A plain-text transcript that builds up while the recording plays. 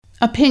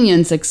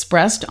Opinions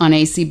expressed on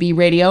ACB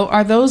Radio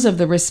are those of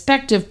the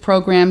respective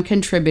program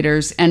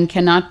contributors and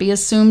cannot be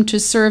assumed to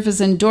serve as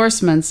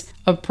endorsements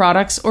of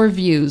products or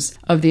views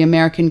of the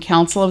American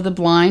Council of the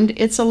Blind,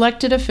 its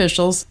elected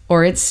officials,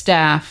 or its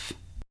staff.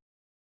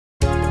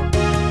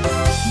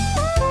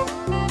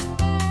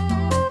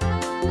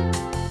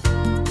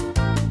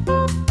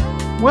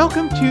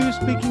 Welcome to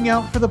Speaking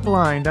Out for the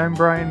Blind. I'm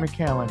Brian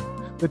McCallan.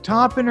 The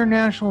top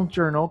international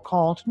journal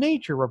called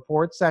Nature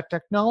reports that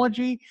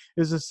technology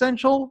is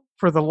essential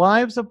for the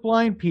lives of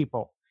blind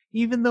people,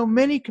 even though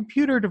many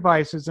computer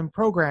devices and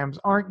programs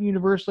aren't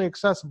universally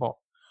accessible.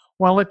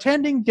 While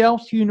attending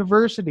Delft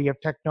University of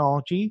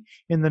Technology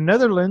in the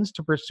Netherlands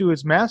to pursue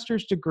his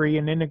master's degree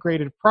in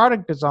integrated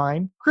product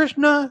design,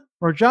 Krishna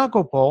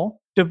Rajagopal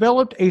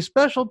developed a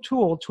special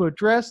tool to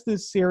address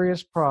this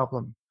serious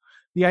problem.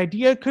 The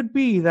idea could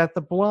be that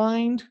the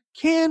blind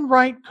can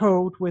write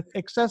code with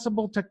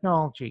accessible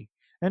technology,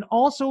 and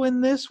also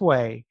in this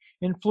way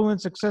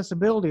influence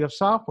accessibility of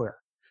software.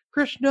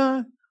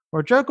 Krishna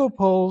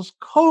Rajagopal's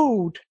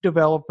code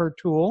developer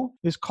tool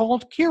is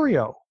called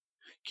Kirio.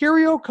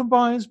 Kirio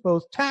combines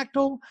both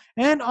tactile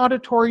and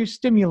auditory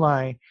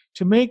stimuli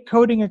to make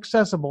coding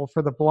accessible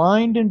for the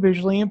blind and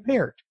visually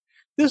impaired.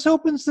 This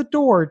opens the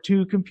door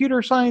to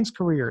computer science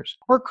careers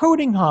or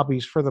coding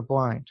hobbies for the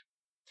blind.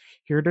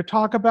 Here to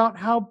talk about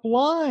how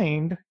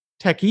blind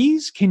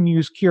techies can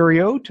use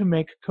Kirio to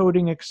make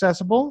coding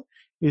accessible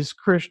is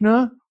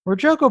Krishna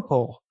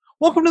Rajagopal.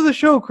 Welcome to the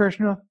show,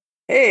 Krishna.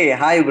 Hey,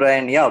 hi,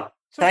 Brian. Yeah,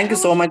 thank you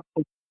so much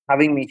for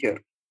having me here.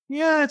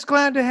 Yeah, it's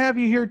glad to have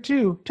you here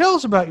too. Tell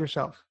us about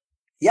yourself.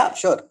 Yeah,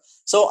 sure.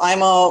 So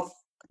I'm a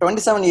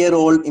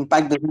 27-year-old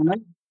impact designer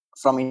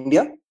from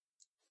India.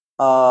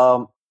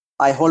 I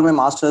hold my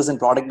master's in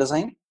product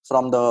design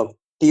from the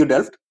TU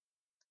Delft.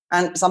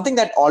 And something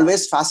that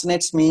always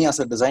fascinates me as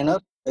a designer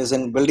is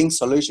in building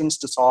solutions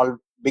to solve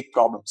big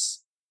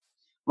problems.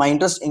 My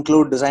interests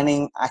include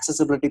designing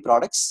accessibility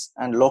products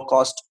and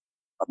low-cost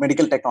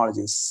medical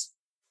technologies.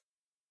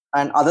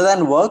 And other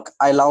than work,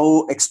 I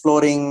love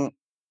exploring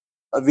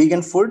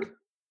vegan food.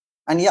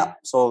 And yeah,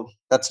 so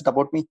that's it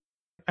about me.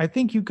 I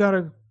think you got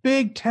a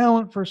big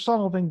talent for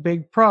solving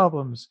big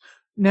problems.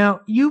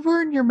 Now, you've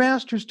earned your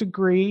master's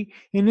degree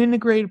in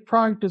integrated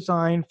product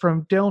design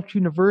from Delft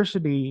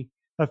University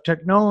of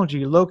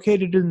Technology,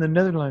 located in the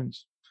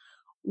Netherlands.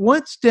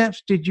 What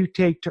steps did you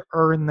take to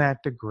earn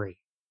that degree?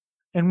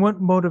 And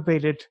what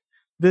motivated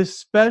this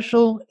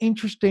special,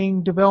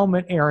 interesting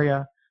development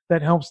area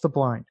that helps the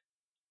blind?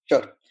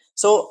 Sure.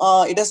 So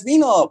it has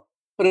been a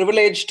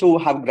privilege to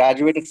have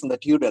graduated from the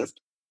TU Delft,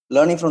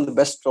 learning from the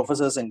best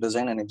professors in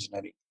design and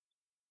engineering.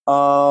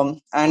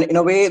 And in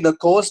a way, the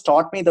course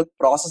taught me the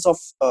process of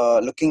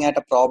looking at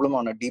a problem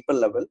on a deeper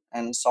level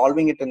and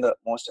solving it in the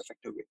most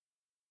effective way.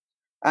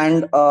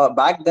 And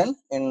back then,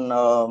 in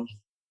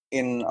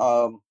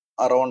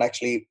around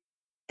actually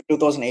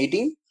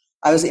 2018,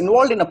 I was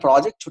involved in a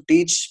project to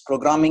teach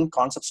programming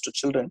concepts to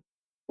children,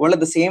 while at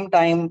the same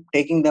time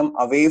taking them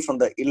away from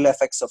the ill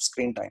effects of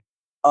screen time.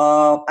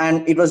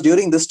 And it was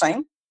during this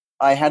time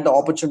I had the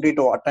opportunity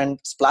to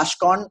attend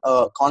SplashCon,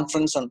 a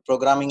conference on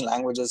programming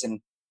languages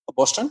in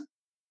Boston,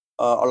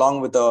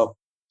 along with a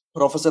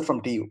professor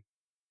from TU.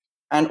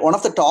 And one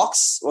of the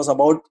talks was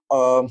about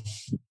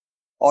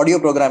audio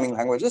programming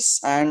languages,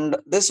 and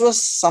this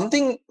was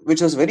something which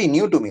was very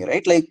new to me,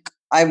 right? Like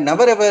I've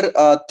never ever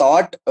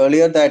thought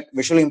earlier that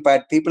visually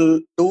impaired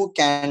people too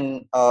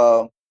can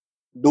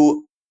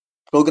do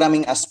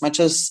programming as much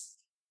as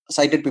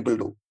sighted people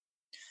do.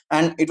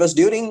 And it was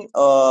during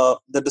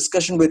the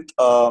discussion with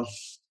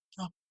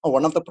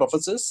one of the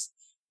professors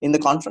in the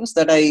conference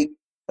that I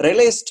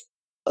realized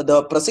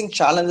the pressing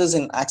challenges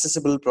in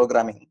accessible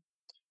programming,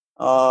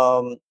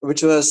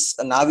 which was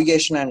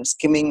navigation and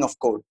skimming of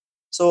code.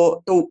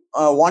 So, to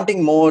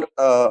wanting more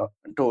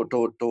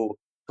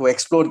to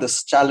explore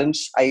this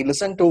challenge, I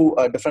listened to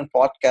a different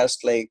podcast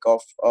like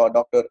of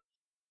Dr.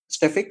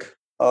 Stefik,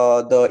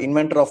 the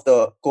inventor of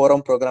the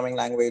Quorum programming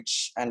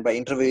language, and by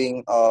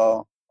interviewing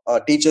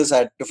teachers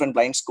at different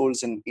blind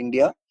schools in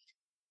India,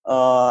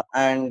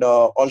 and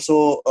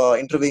also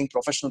interviewing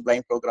professional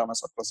blind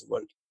programmers across the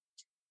world.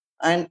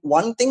 And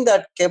one thing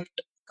that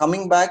kept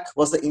coming back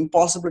was the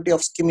impossibility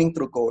of skimming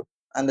through code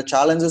and the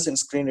challenges in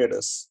screen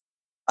readers.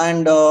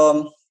 And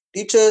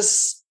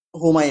teachers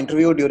whom I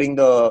interviewed during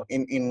the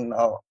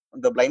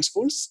blind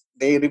schools,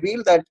 they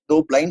revealed that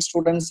though blind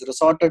students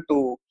resorted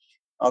to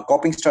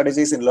coping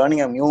strategies in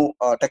learning a new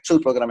textual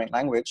programming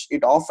language,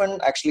 it often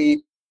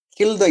actually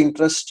killed the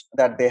interest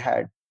that they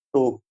had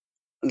to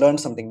learn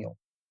something new.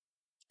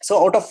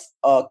 So out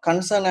of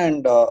concern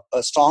and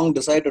a strong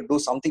desire to do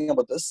something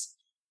about this,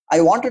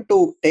 I wanted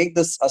to take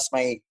this as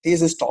my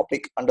thesis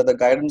topic under the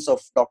guidance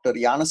of Dr.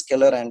 Janus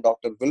Keller and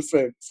Dr.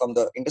 Wilfred from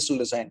the Industrial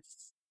Design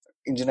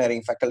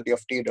Engineering faculty of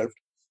TU Delft,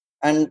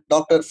 and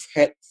Dr.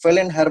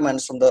 Felin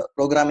Hermans from the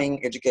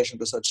Programming Education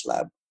Research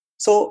Lab.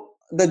 So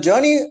the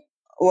journey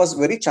was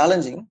very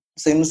challenging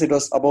since it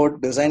was about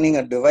designing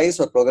a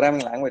device or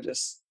programming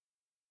languages,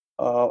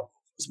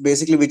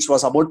 basically which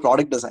was about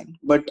product design.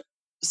 But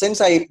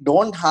since I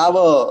don't have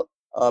a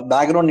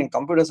background in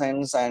computer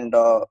science, and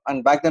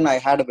back then I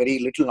had a very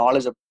little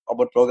knowledge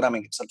about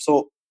programming itself.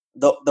 So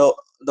the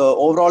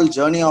overall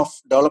journey of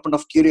development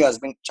of Curio has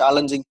been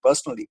challenging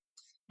personally.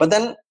 But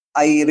then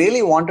I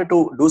really wanted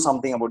to do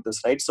something about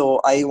this, right? So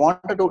I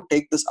wanted to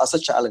take this as a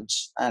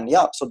challenge, and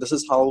yeah, so this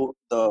is how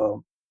the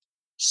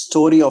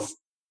story of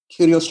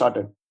Curio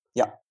started.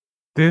 Yeah.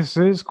 This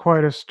is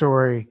quite a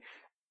story.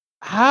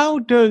 How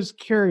does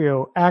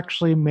Curio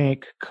actually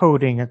make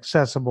coding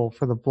accessible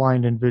for the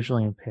blind and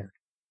visually impaired?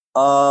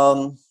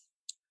 Um,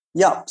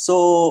 yeah.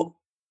 So,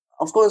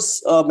 of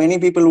course, many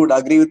people would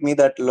agree with me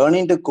that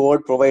learning to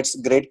code provides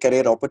great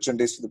career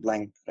opportunities for the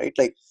blind, right?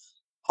 Like,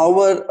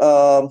 however,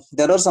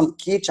 there are some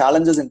key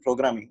challenges in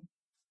programming,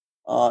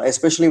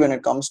 especially when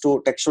it comes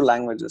to textual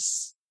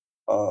languages.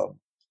 Uh,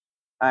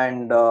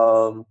 and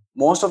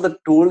Most of the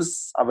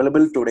tools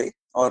available today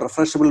are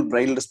refreshable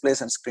braille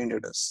displays and screen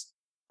readers.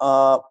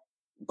 Uh,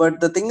 but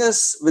the thing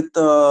is, with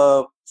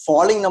the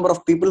falling number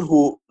of people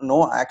who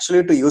know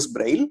actually to use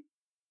braille,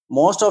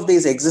 most of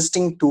these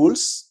existing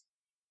tools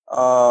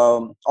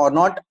are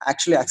not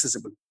actually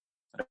accessible,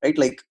 right?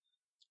 Like,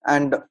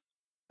 and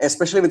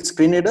especially with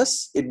screen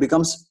readers, it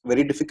becomes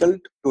very difficult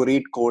to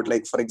read code.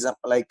 Like, for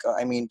example,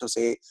 I mean to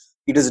say,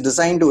 it is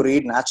designed to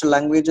read natural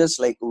languages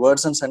like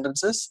words and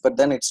sentences, but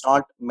then it's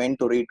not meant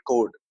to read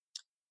code.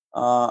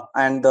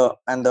 And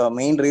the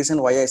main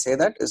reason why I say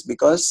that is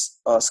because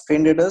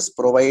screen readers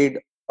provide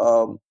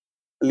um,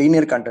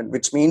 linear content,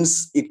 which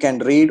means it can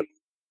read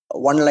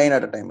one line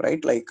at a time,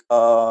 right? Like,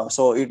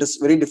 so it is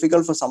very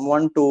difficult for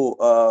someone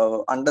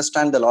to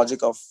understand the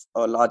logic of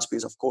a large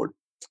piece of code.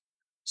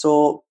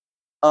 So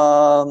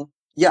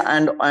yeah,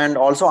 and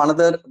also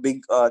another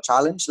big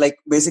challenge, like,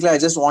 basically I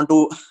just want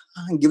to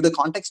give the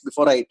context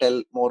before I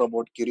tell more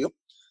about Curio.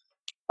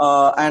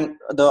 And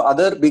the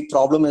other big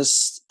problem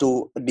is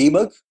to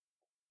debug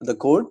the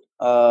code,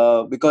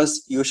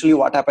 because usually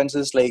what happens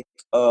is, like,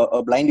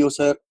 a blind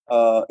user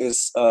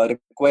is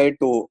required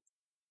to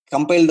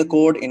compile the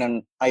code in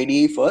an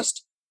IDE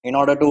first in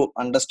order to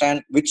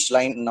understand which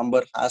line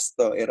number has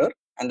the error,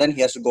 and then he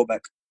has to go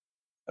back,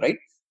 right?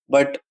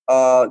 But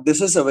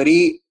this is a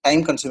very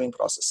time consuming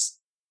process.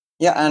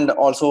 Yeah, and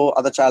also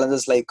other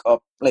challenges, like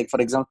for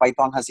example,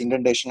 Python has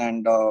indentation,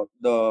 and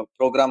the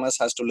programmers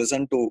has to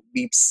listen to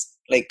beeps.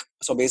 Like,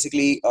 so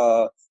basically,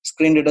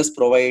 screen readers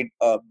provide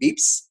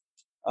beeps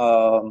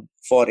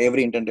for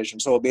every indentation.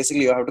 So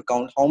basically, you have to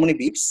count how many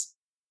beeps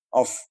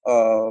of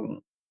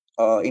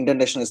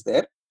indentation is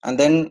there, and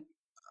then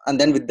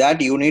with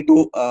that, you need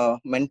to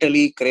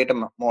mentally create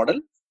a model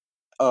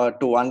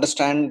to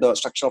understand the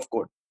structure of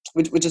code,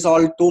 which is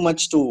all too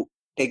much to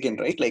take in,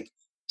 right? Like,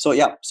 so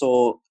yeah,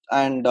 so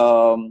and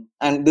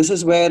this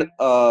is where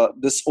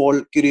this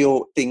whole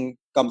Curio thing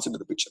comes into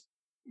the picture.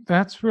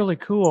 That's really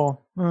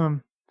cool.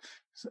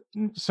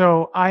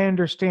 So I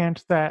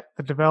understand that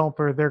the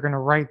developer, they're going to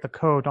write the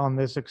code on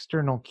this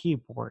external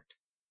keyboard,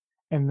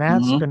 and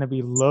that's Mm-hmm. going to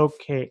be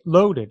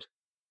loaded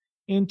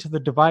into the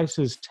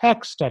device's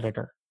text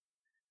editor,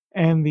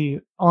 and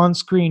the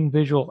on-screen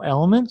visual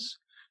elements,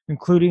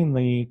 including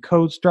the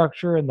code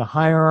structure and the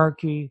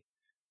hierarchy,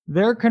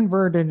 they're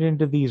converted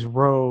into these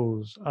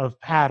rows of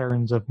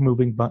patterns of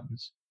moving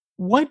buttons.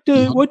 What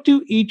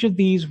do each of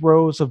these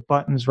rows of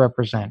buttons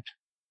represent?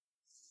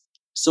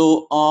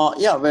 So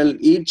yeah, well,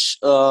 each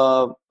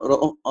row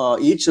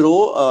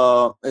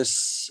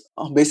is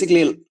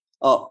basically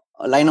a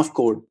line of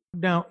code.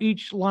 Now,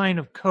 each line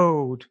of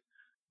code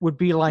would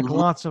be like Mhm.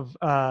 lots of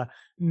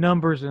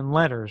numbers and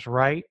letters,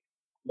 right?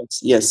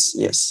 Yes,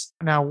 yes.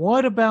 Now,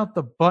 what about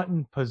the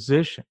button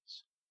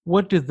positions?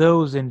 What do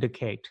those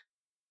indicate?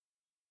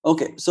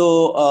 Okay,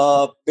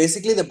 so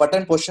basically, the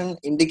button position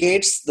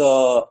indicates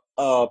the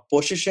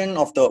position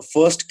of the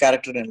first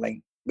character in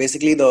line.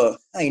 Basically, the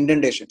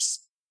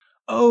indentations.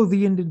 Oh,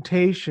 the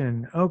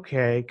indentation.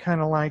 Okay,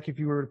 kind of like if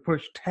you were to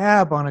push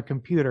tab on a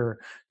computer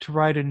to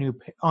write a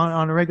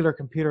on a regular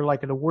computer,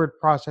 like in a word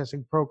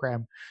processing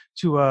program,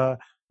 to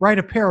write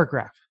a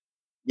paragraph.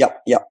 Yeah,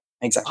 yeah,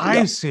 exactly. I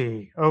Yeah.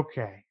 see.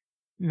 Okay.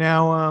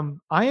 Now,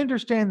 I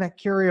understand that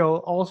Curio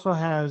also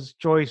has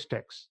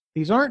joysticks.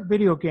 These aren't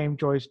video game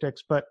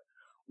joysticks, but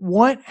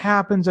what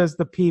happens as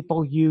the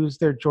people use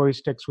their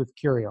joysticks with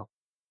Curio?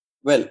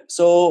 Well,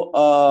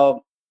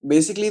 so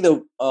basically,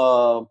 the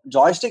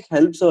joystick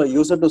helps a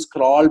user to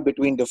scroll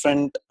between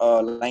different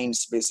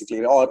lines,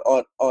 basically,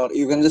 or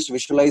you can just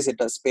visualize it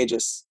as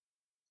pages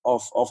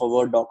of a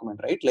Word document,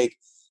 right? Like,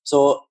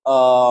 so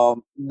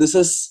this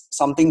is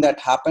something that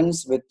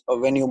happens with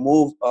when you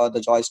move the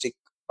joystick,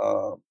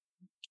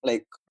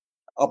 like,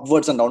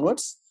 upwards and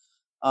downwards,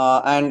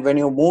 and when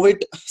you move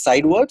it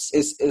sidewards,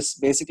 is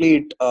basically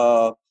it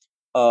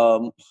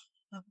um,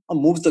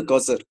 moves the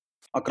cursor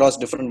across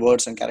different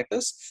words and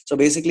characters. So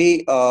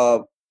basically,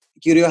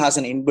 Curio has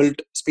an inbuilt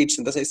speech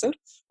synthesizer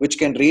which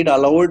can read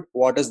aloud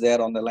what is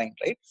there on the line,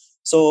 right?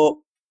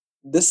 So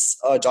this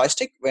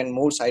joystick, when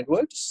moved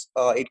sideways,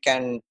 it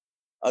can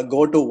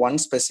go to one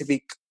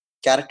specific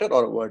character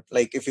or word.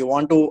 Like, if you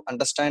want to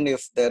understand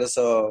if there is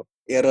a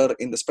error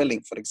in the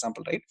spelling, for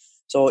example, right?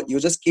 So you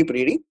just keep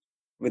reading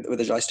with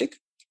the joystick,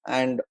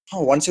 and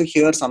once you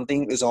hear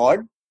something is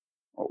odd,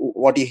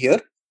 what you hear,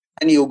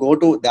 and you go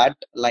to that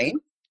line,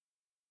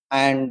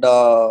 and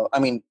to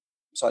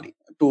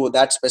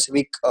that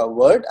specific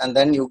word, and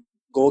then you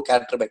go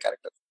character by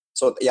character.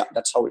 So yeah,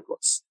 that's how it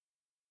works.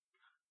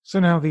 So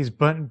now these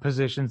button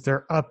positions,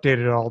 they're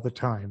updated all the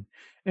time,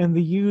 and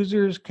the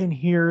users can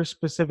hear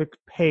specific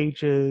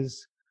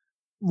pages,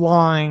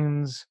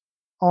 lines,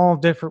 all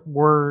different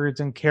words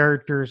and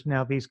characters.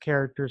 Now, these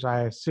characters,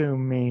 I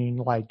assume, mean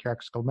like your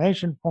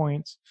exclamation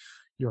points,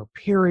 your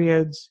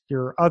periods,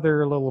 your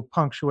other little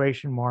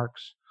punctuation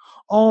marks,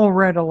 all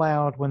read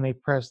aloud when they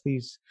press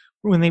these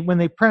when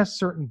they press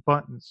certain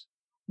buttons.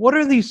 What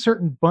are these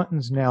certain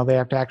buttons now they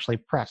have to actually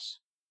press?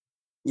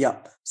 Yeah.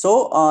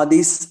 So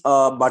these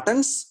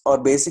buttons are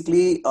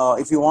basically,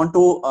 if you want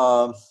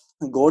to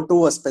go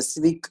to a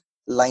specific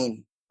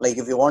line, like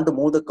if you want to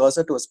move the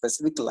cursor to a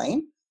specific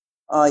line,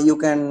 you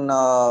can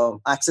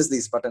access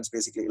these buttons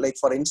basically. Like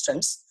for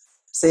instance,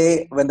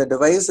 say when the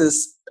device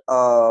is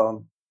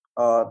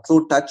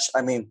through touch,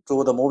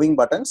 through the moving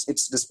buttons,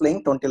 it's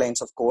displaying 20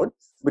 lines of code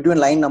between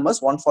line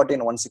numbers 140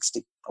 and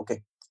 160.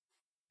 Okay.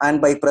 And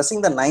by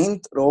pressing the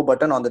 9th row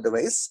button on the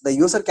device, the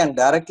user can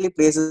directly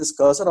place his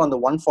cursor on the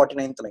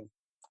 149th line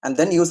and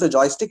then use the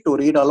joystick to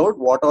read aloud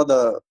what are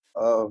the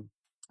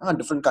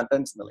different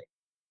contents in the line.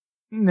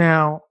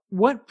 Now,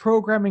 what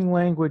programming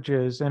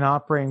languages and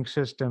operating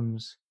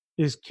systems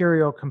is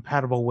Curio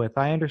compatible with?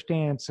 I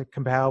understand it's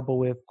compatible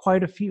with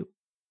quite a few.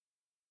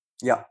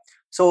 Yeah.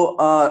 So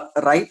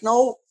right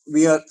now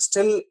we are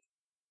still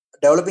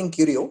developing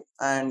Curio,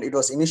 and it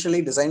was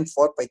initially designed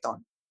for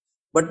Python.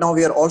 But now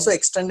we are also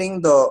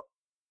extending the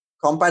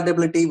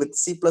compatibility with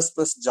C++,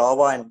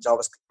 Java, and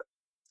JavaScript.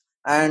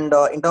 And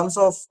in terms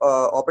of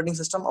operating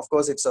system, of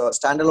course, it's a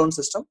standalone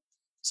system.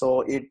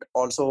 So it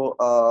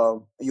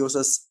also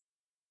uses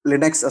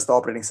Linux as the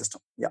operating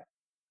system. Yeah.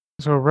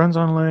 So it runs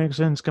on Linux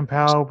and it's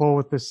compatible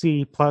with the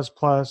C++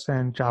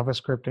 and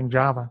JavaScript and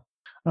Java.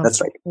 That's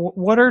right.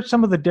 What are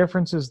some of the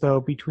differences, though,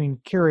 between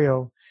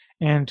Curio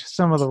and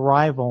some of the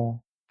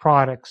rival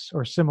products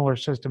or similar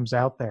systems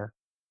out there?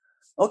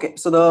 Okay,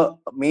 so the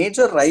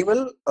major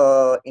rival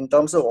in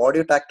terms of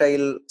audio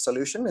tactile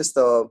solution is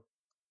the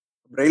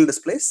Braille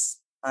displays.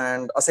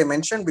 And as I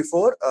mentioned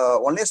before,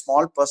 only a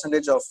small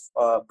percentage of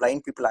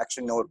blind people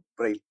actually know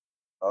Braille.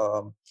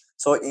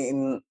 So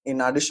in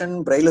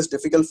addition, Braille is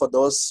difficult for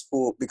those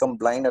who become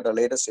blind at a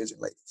later stage in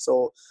life.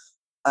 So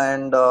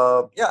and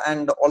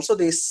also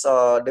these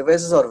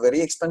devices are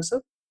very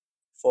expensive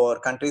for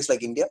countries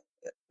like India,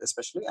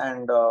 especially.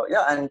 And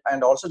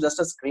and also just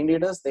as screen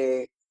readers,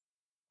 they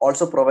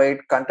also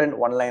provide content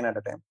one line at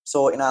a time.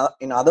 So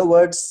in other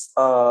words,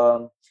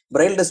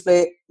 Braille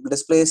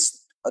displays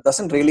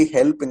doesn't really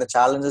help in the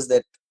challenges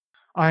that.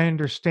 I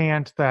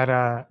understand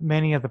that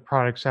many of the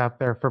products out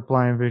there for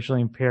blind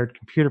visually impaired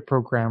computer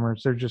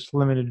programmers, they're just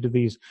limited to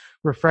these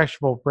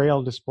refreshable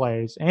Braille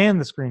displays and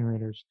the screen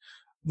readers.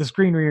 The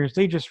screen readers,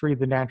 they just read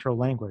the natural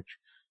language.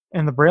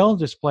 And the Braille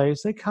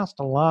displays, they cost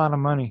a lot of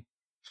money.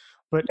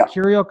 But Yeah.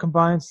 Curio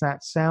combines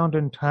that sound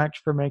and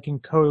touch for making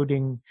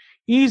coding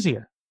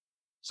easier.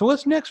 So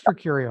what's next for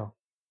Curio?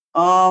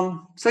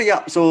 I'm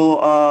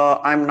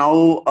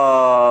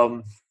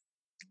now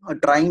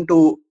trying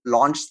to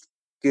launch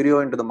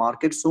Curio into the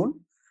market soon.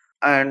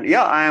 And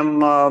yeah,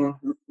 I'm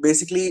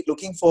basically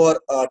looking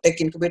for tech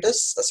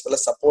incubators as well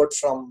as support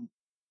from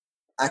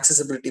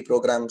accessibility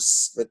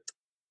programs with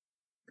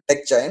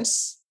tech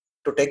giants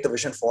to take the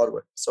vision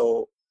forward.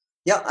 So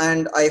yeah,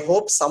 and I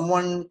hope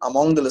someone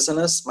among the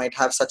listeners might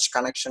have such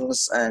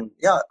connections, and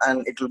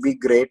and it will be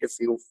great if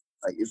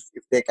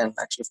if they can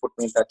actually put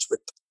me in touch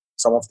with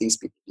some of these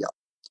people.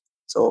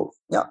 So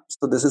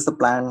this is the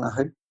plan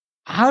ahead.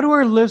 How do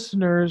our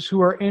listeners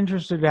who are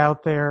interested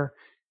out there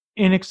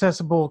in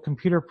accessible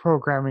computer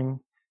programming,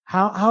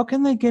 how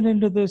can they get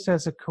into this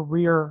as a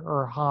career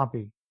or a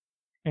hobby?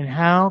 And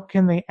how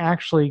can they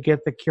actually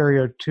get the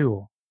Curio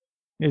tool?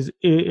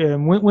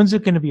 When's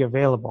it going to be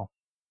available?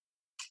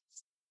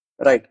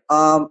 Right.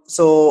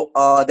 So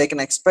they can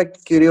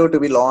expect Curio to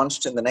be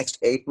launched in the next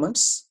 8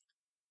 months,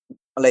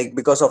 like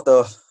because of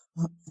the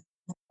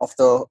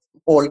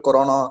whole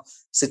Corona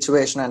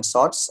situation and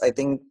sorts. I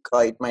think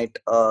it might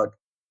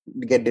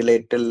get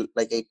delayed till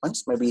like 8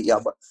 months, maybe. Yeah,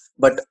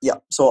 but yeah.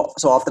 So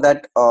after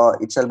that,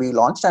 it shall be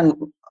launched, and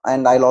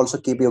I'll also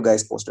keep you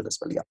guys posted as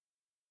well. Yeah.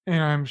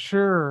 And I'm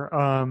sure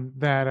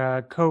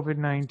that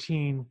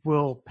COVID-19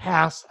 will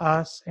pass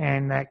us,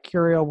 and that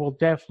Curio will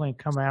definitely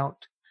come out.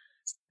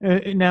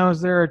 Now,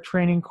 is there a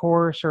training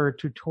course or a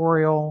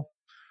tutorial,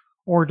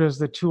 or does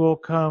the tool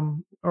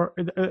come, or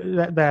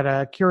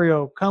that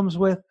Curio comes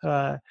with,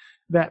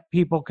 that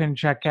people can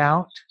check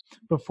out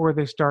before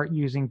they start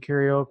using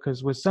Curio?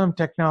 Because with some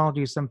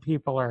technology, some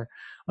people are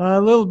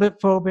a little bit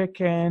phobic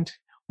and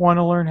want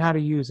to learn how to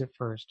use it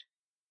first.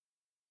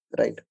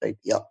 Right.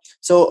 Yeah.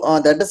 So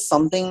that is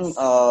something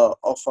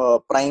of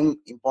prime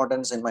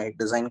importance in my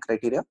design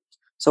criteria.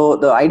 So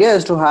the idea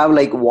is to have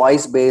like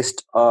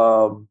voice-based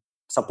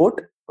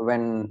support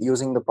when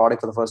using the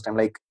product for the first time.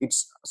 Like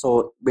it's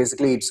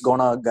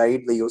gonna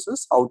guide the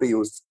users how to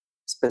use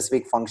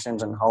specific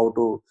functions and how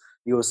to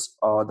use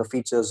the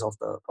features of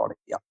the product.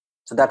 Yeah,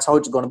 so that's how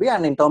it's going to be.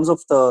 And in terms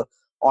of the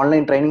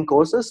online training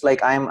courses,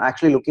 like I'm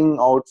actually looking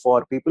out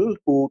for people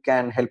who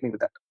can help me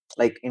with that,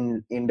 like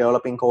in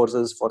developing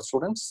courses for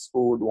students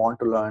who would want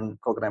to learn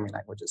programming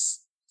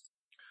languages.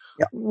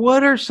 Yeah.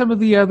 What are some of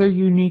the other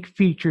unique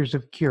features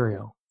of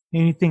Curio?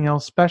 Anything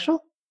else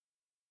special?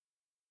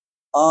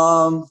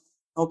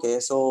 Okay,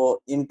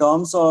 so in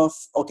terms of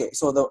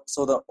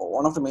the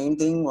one of the main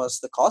thing was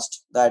the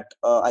cost, that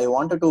I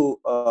wanted to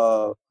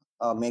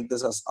make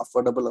this as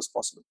affordable as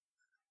possible.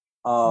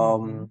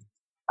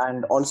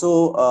 And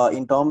also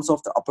in terms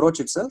of the approach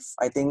itself,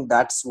 I think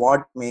that's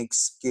what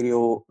makes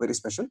Curio very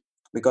special,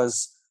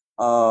 because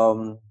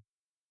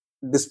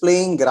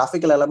displaying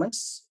graphical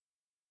elements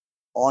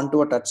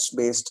onto a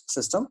touch-based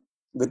system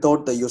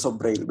without the use of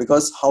Braille.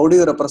 Because how do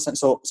you represent?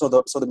 So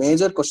the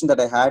major question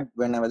that I had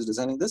when I was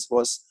designing this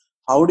was,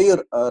 how do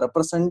you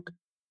represent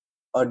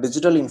a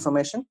digital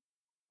information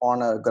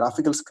on a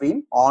graphical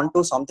screen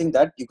onto something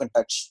that you can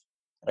touch,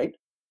 right?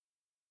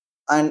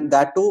 And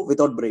that too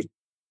without Braille.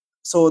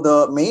 So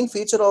the main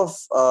feature of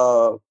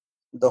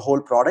the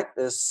whole product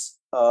is,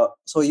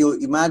 so you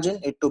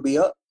imagine it to be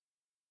a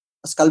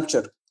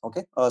sculpture,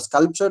 okay? A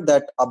sculpture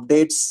that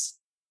updates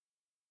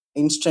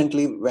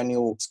instantly when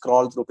you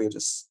scroll through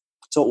pages.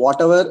 So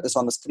whatever is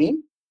on the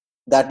screen,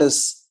 that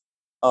is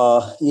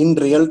in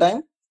real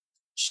time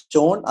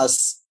shown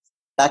as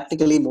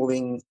tactically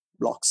moving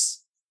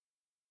blocks.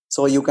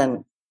 So you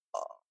can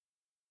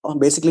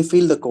basically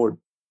feel the code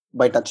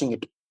by touching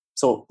it.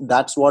 So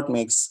that's what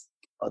makes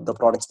the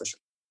product special.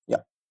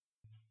 Yeah.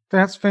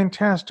 That's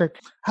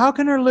fantastic. How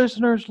can our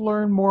listeners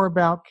learn more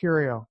about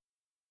Curio?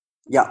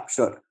 Yeah,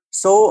 sure.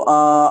 So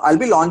I'll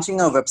be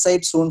launching a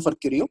website soon for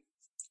Curio,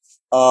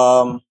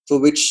 to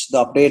which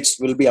the updates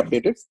will be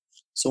updated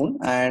soon.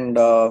 And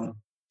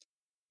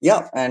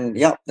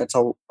that's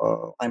how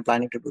I'm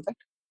planning to do that.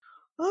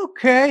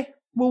 Okay.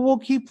 Well, we'll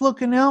keep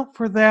looking out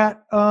for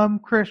that,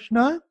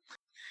 Krishna.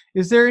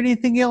 Is there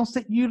anything else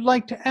that you'd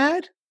like to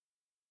add?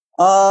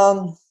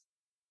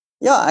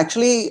 Yeah,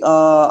 actually,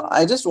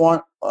 I just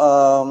wanted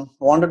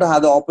to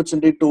have the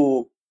opportunity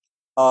to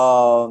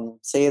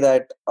say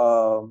that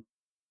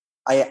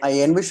I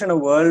envision a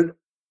world.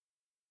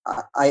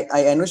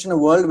 I envision a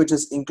world which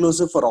is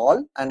inclusive for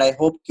all, and I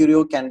hope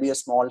Curio can be a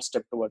small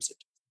step towards it.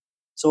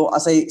 So,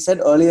 as I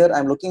said earlier,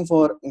 I'm looking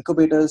for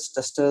incubators,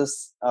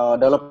 testers,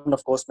 development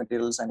of course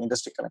materials, and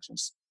industry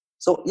connections.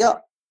 So, yeah,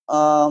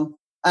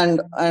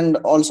 and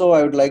also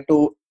I would like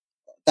to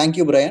thank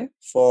you, Brian,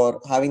 for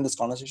having this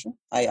conversation.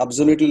 I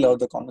absolutely love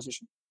the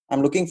conversation.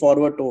 I'm looking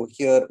forward to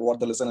hear what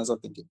the listeners are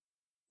thinking.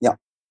 Yeah.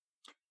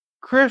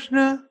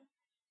 Krishna,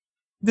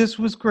 this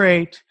was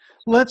great.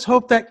 Let's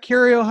hope that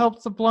Curio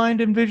helps the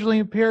blind and visually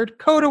impaired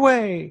code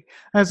away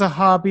as a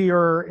hobby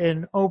or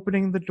in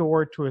opening the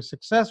door to a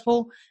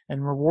successful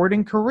and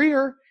rewarding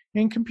career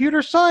in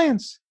computer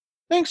science.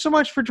 Thanks so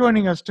much for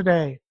joining us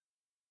today.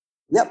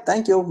 Yep,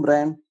 thank you,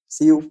 Brian.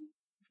 See you.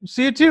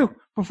 See you too.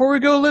 Before we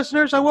go,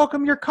 listeners, I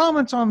welcome your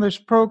comments on this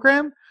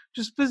program.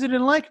 Just visit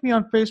and like me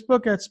on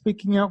Facebook at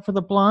Speaking Out for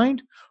the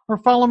Blind, or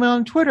follow me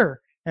on Twitter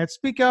at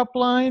Speak Out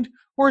Blind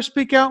or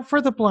Speak Out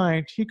for the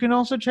Blind. You can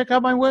also check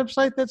out my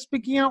website, that's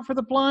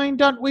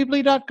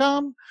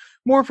speakingoutfortheblind.weebly.com.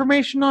 More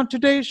information on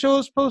today's show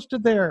is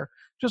posted there.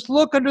 Just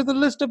look under the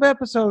list of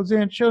episodes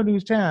and show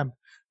news tab.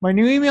 My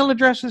new email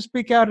address is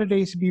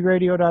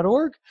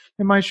speakout@acbradio.org,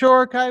 and my show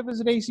archive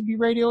is at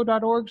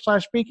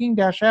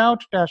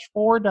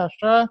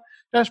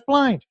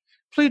acbradio.org/speaking-out-for-blind.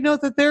 Please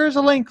note that there is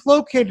a link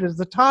located at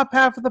the top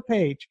half of the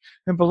page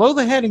and below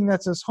the heading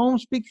that says Home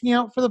Speaking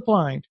Out for the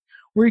Blind,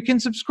 where you can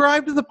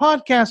subscribe to the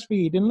podcast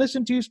feed and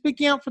listen to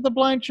Speaking Out for the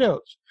Blind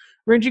shows,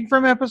 ranging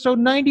from episode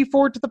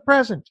 94 to the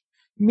present.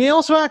 You may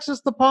also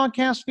access the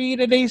podcast feed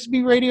at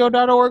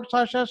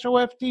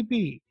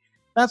acbradio.org/SOFTB.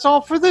 That's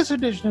all for this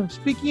edition of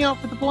Speaking Out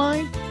for the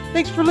Blind.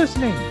 Thanks for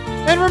listening.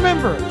 And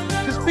remember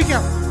to speak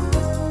out.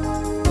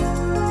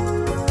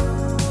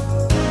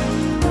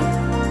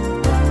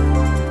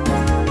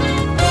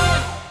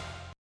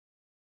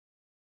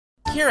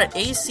 Here at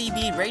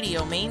ACB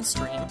Radio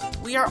Mainstream,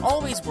 we are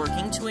always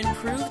working to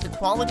improve the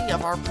quality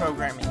of our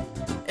programming.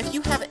 If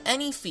you have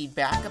any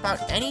feedback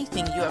about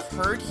anything you have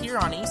heard here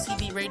on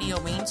ACB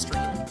Radio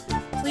Mainstream,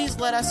 please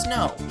let us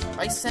know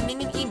by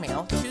sending an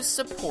email to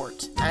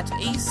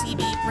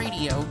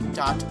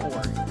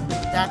support@acbradio.org.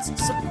 That's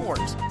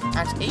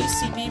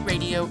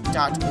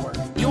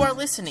support@acbradio.org. You are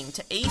listening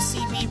to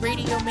ACB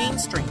Radio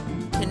Mainstream,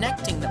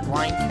 connecting the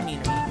blind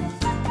community.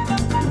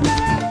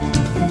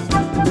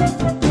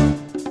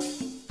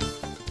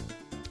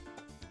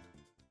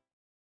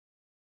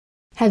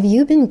 Have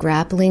you been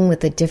grappling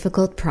with a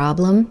difficult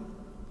problem?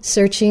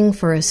 Searching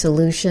for a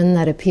solution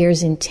that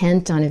appears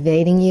intent on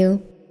evading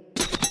you?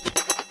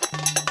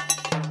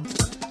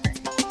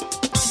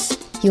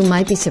 You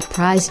might be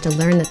surprised to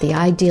learn that the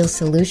ideal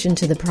solution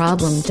to the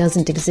problem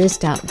doesn't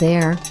exist out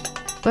there,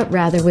 but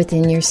rather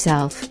within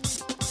yourself.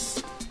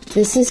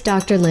 This is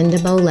Dr. Linda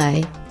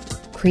Boley,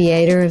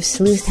 creator of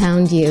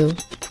Sleuthhound U,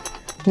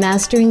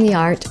 mastering the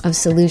art of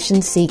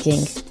solution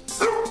seeking.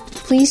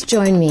 Please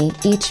join me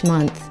each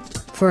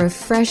month for a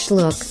fresh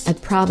look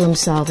at problem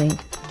solving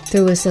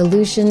through a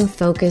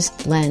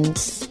solution-focused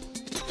lens.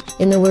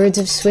 In the words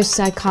of Swiss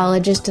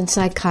psychologist and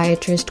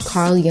psychiatrist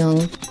Carl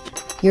Jung,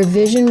 your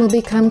vision will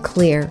become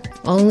clear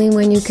only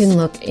when you can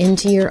look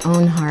into your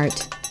own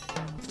heart.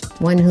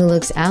 One who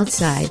looks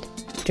outside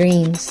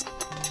dreams.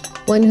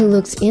 One who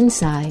looks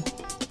inside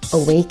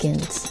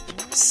awakens.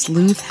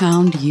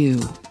 Sleuthhound U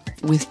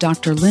with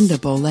Dr. Linda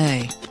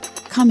Boley,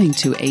 coming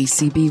to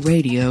ACB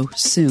Radio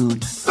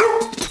soon.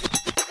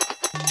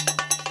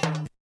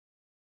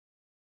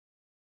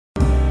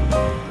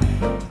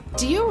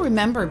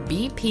 Remember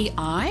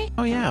BPI?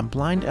 Oh yeah,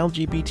 Blind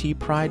LGBT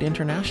Pride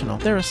International.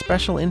 They're a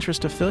special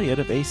interest affiliate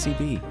of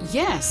ACB.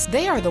 Yes,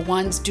 they are the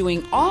ones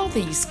doing all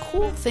these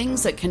cool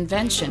things at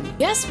convention.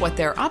 Guess what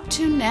they're up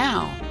to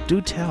now?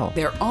 Do tell.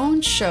 Their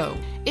own show.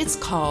 It's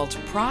called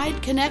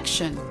Pride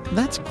Connection.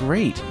 That's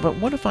great, but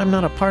what if I'm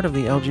not a part of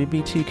the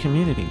LGBT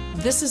community?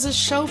 This is a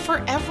show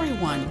for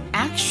everyone.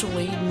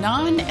 Actually,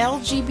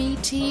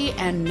 non-LGBT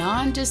and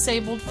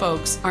non-disabled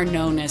folks are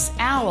known as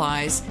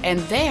allies, and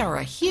they are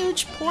a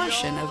huge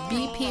portion of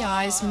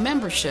BPI's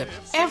membership.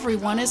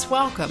 Everyone is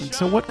welcome.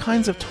 So what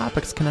kinds of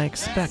topics can I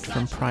expect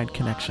from Pride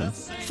Connection?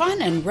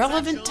 Fun and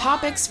relevant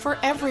topics for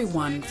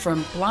everyone,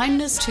 from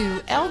blindness to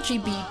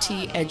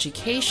LGBT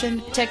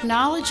education,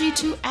 technology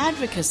to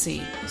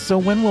advocacy. So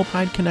when will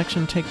Pride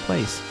Connection take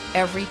place?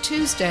 Every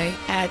Tuesday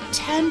at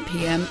 10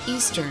 p.m.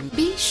 Eastern.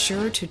 Be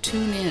sure to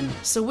tune in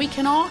so we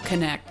can all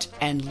connect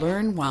and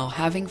learn while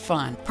having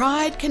fun.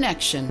 Pride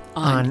Connection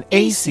on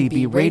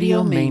ACB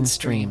Radio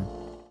Mainstream.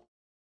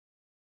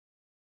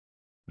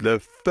 The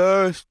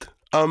First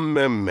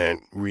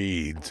Amendment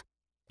reads,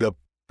 "The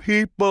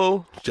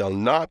people shall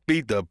not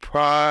be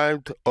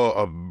deprived or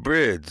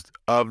abridged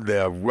of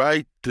their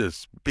right to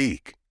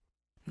speak."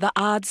 The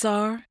odds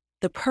are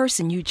the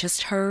person you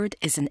just heard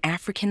is an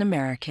African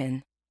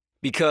American.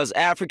 Because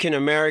African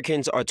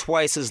Americans are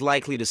twice as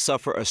likely to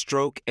suffer a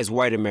stroke as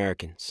white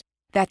Americans.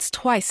 That's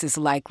twice as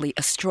likely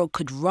a stroke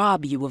could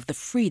rob you of the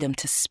freedom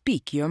to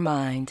speak your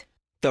mind.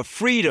 The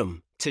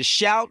freedom to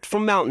shout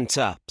from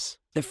mountaintops.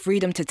 The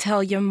freedom to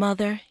tell your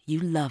mother you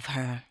love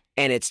her.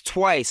 And it's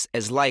twice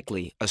as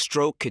likely a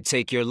stroke could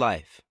take your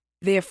life.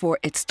 Therefore,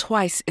 it's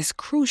twice as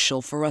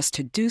crucial for us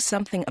to do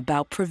something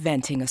about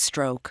preventing a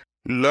stroke.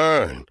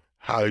 Learn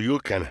how you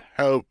can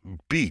help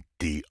beat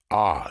the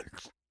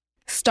odds.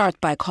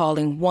 Start by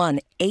calling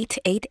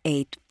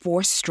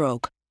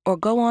 1-888-4STROKE or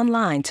go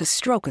online to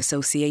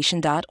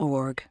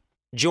strokeassociation.org.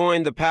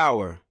 Join the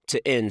power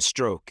to end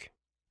stroke.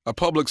 A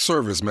public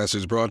service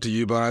message brought to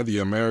you by the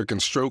American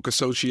Stroke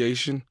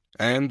Association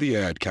and the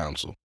Ad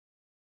Council.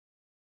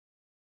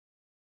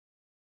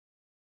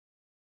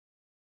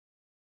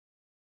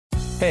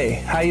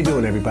 Hey, how you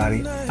doing,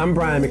 everybody? I'm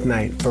Brian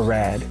McKnight for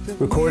RAD,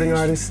 recording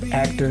artists,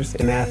 actors,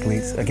 and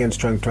athletes against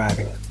drunk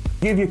driving.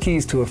 Give your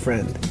keys to a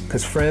friend,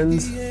 because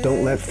friends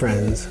don't let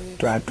friends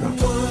drive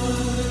drunk.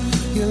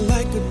 You're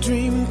like a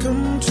dream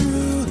come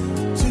true,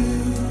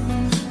 too.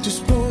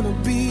 Just wanna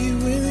be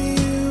with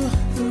you,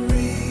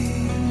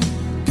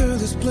 girl,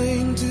 it's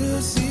plain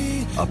to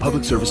see. A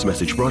public service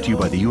message brought to you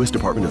by the U.S.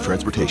 Department of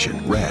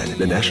Transportation, RAD,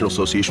 the National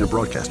Association of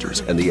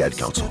Broadcasters, and the Ad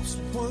Council.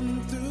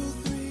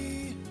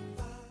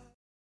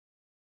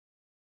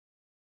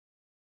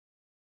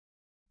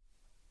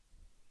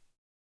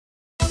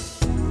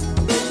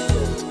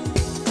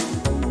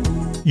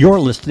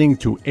 You're listening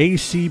to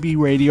ACB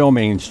Radio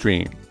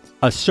Mainstream,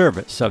 a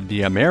service of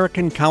the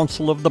American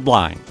Council of the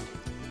Blind.